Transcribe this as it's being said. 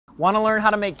Want to learn how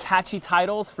to make catchy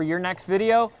titles for your next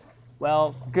video?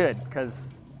 Well, good,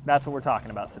 because that's what we're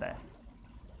talking about today.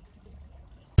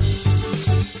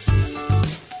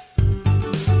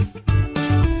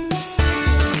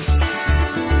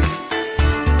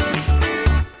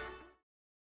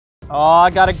 Oh,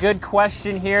 I got a good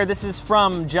question here. This is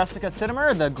from Jessica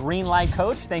Sittimer, the Green Light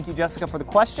Coach. Thank you, Jessica, for the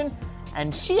question.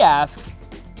 And she asks,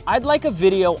 I'd like a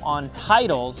video on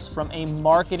titles from a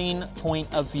marketing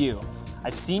point of view.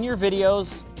 I've seen your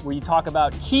videos where you talk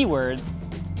about keywords,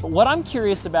 but what I'm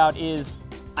curious about is,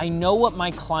 I know what my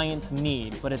clients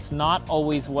need, but it's not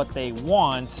always what they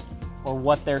want or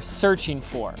what they're searching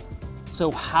for. So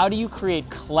how do you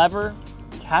create clever,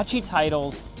 catchy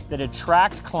titles that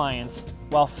attract clients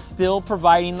while still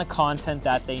providing the content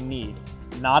that they need?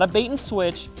 Not a bait and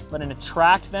switch, but an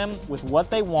attract them with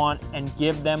what they want and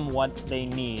give them what they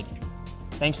need.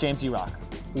 Thanks, James, you rock.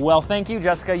 Well, thank you,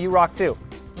 Jessica, you rock too.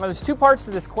 Now, there's two parts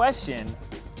to this question,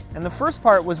 and the first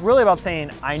part was really about saying,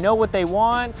 I know what they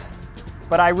want,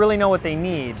 but I really know what they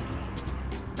need.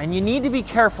 And you need to be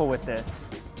careful with this,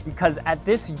 because at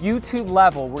this YouTube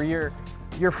level where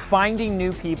you're finding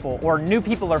new people, or new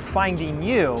people are finding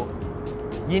you,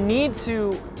 you need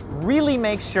to really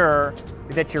make sure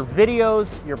that your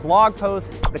videos, your blog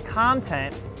posts, the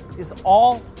content is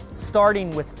all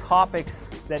starting with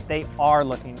topics that they are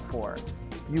looking for.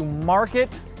 You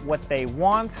market what they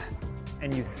want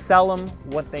and you sell them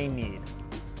what they need.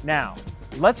 Now,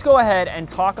 let's go ahead and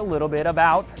talk a little bit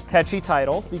about catchy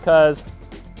titles, because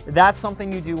that's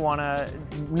something you do want to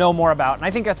know more about, and I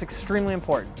think that's extremely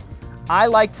important. I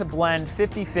like to blend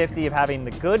 50-50 of having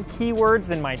the good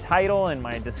keywords in my title and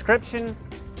my description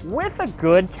with a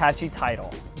good catchy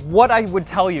title. What I would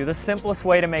tell you, the simplest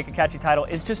way to make a catchy title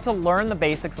is just to learn the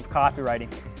basics of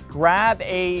copywriting. Grab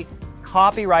a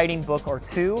copywriting book or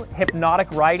two. Hypnotic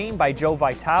Writing by Joe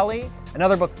Vitale.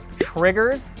 Another book,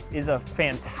 Triggers, is a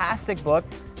fantastic book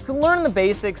to learn the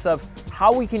basics of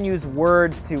how we can use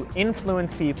words to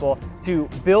influence people, to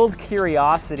build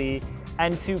curiosity,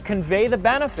 and to convey the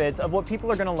benefits of what people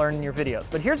are going to learn in your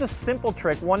videos. But here's a simple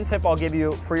trick, one tip I'll give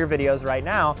you for your videos right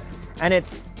now, and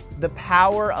it's the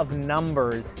power of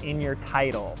numbers in your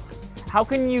titles. How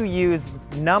can you use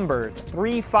numbers,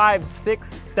 3, 5, 6,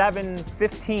 7,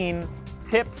 15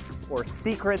 tips or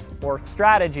secrets or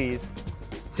strategies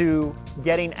to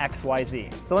getting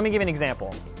XYZ? So let me give you an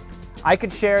example. I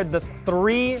could share the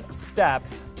 3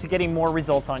 steps to getting more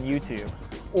results on YouTube,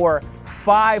 or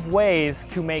 5 ways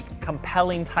to make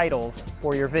compelling titles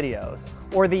for your videos,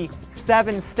 or the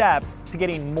 7 steps to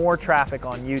getting more traffic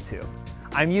on YouTube.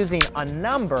 I'm using a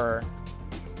number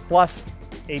plus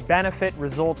a benefit,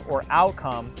 result, or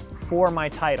outcome for my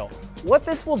title. What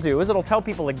this will do is it'll tell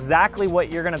people exactly what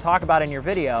you're going to talk about in your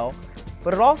video,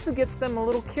 but it also gets them a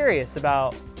little curious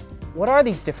about, what are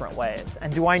these different ways?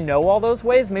 And do I know all those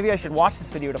ways? Maybe I should watch this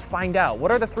video to find out.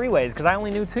 What are the 3 ways? Because I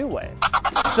only knew 2 ways.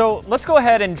 So let's go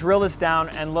ahead and drill this down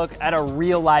and look at a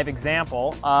real live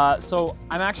example. So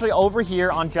I'm actually over here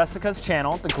on Jessica's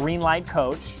channel, the Green Light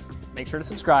Coach. Make sure to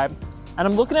subscribe. And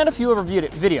I'm looking at a few of her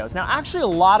videos. Now, actually, a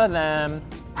lot of them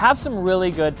have some really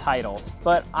good titles,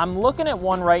 but I'm looking at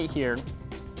one right here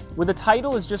where the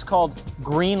title is just called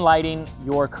Green Lighting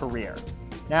Your Career.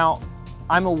 Now,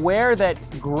 I'm aware that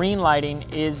green lighting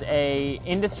is an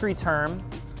industry term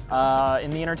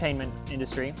in the entertainment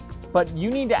industry, but you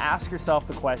need to ask yourself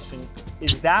the question,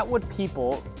 is that what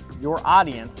people, your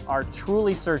audience, are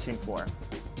truly searching for?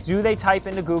 Do they type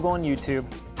into Google and YouTube,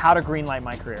 how to greenlight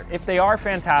my career? If they are,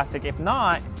 fantastic. If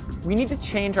not, we need to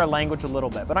change our language a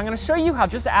little bit. But I'm going to show you how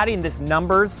just adding this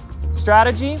numbers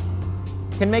strategy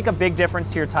can make a big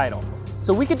difference to your title.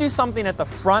 So we could do something at the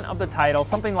front of the title,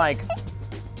 something like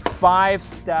 5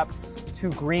 steps to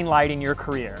greenlighting your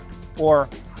career, or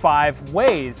 5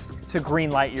 ways to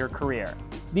greenlight your career.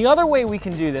 The other way we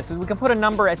can do this is we can put a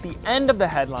number at the end of the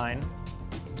headline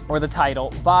or the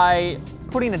title by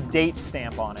putting a date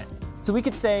stamp on it. So we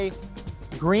could say,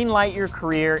 greenlight your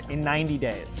career in 90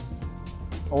 days,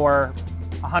 or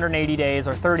 180 days,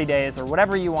 or 30 days, or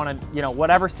whatever you want to,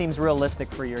 whatever seems realistic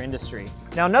for your industry.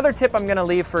 Now, another tip I'm going to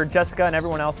leave for Jessica and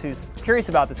everyone else who's curious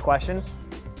about this question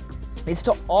is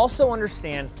to also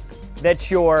understand that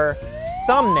your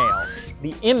thumbnail,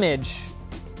 the image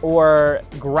or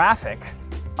graphic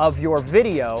of your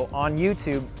video on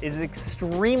YouTube, is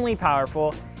extremely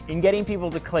powerful in getting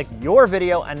people to click your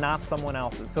video and not someone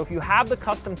else's. So if you have the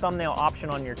custom thumbnail option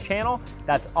on your channel,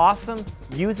 that's awesome.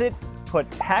 Use it, put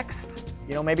text,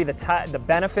 maybe the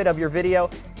benefit of your video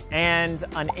and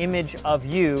an image of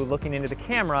you looking into the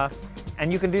camera,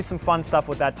 and you can do some fun stuff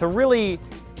with that to really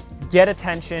get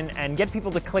attention and get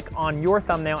people to click on your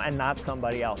thumbnail and not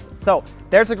somebody else's. So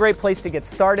there's a great place to get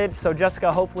started. So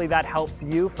Jessica, hopefully that helps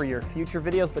you for your future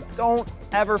videos, but don't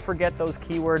ever forget those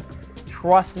keywords.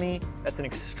 Trust me, that's an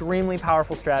extremely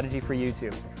powerful strategy for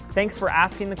YouTube. Thanks for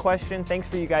asking the question. Thanks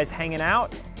for you guys hanging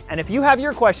out. And if you have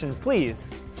your questions,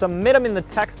 please submit them in the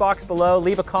text box below,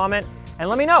 leave a comment, and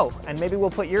let me know. And maybe we'll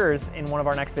put yours in one of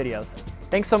our next videos.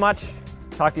 Thanks so much.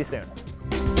 Talk to you soon.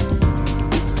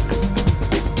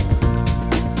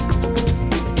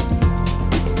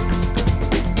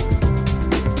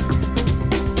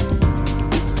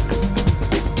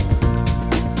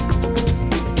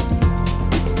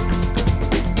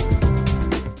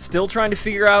 Still trying to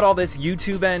figure out all this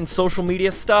YouTube and social media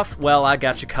stuff? Well, I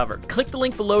got you covered. Click the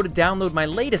link below to download my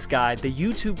latest guide, the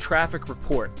YouTube Traffic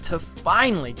Report, to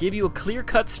finally give you a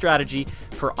clear-cut strategy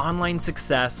for online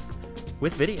success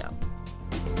with video.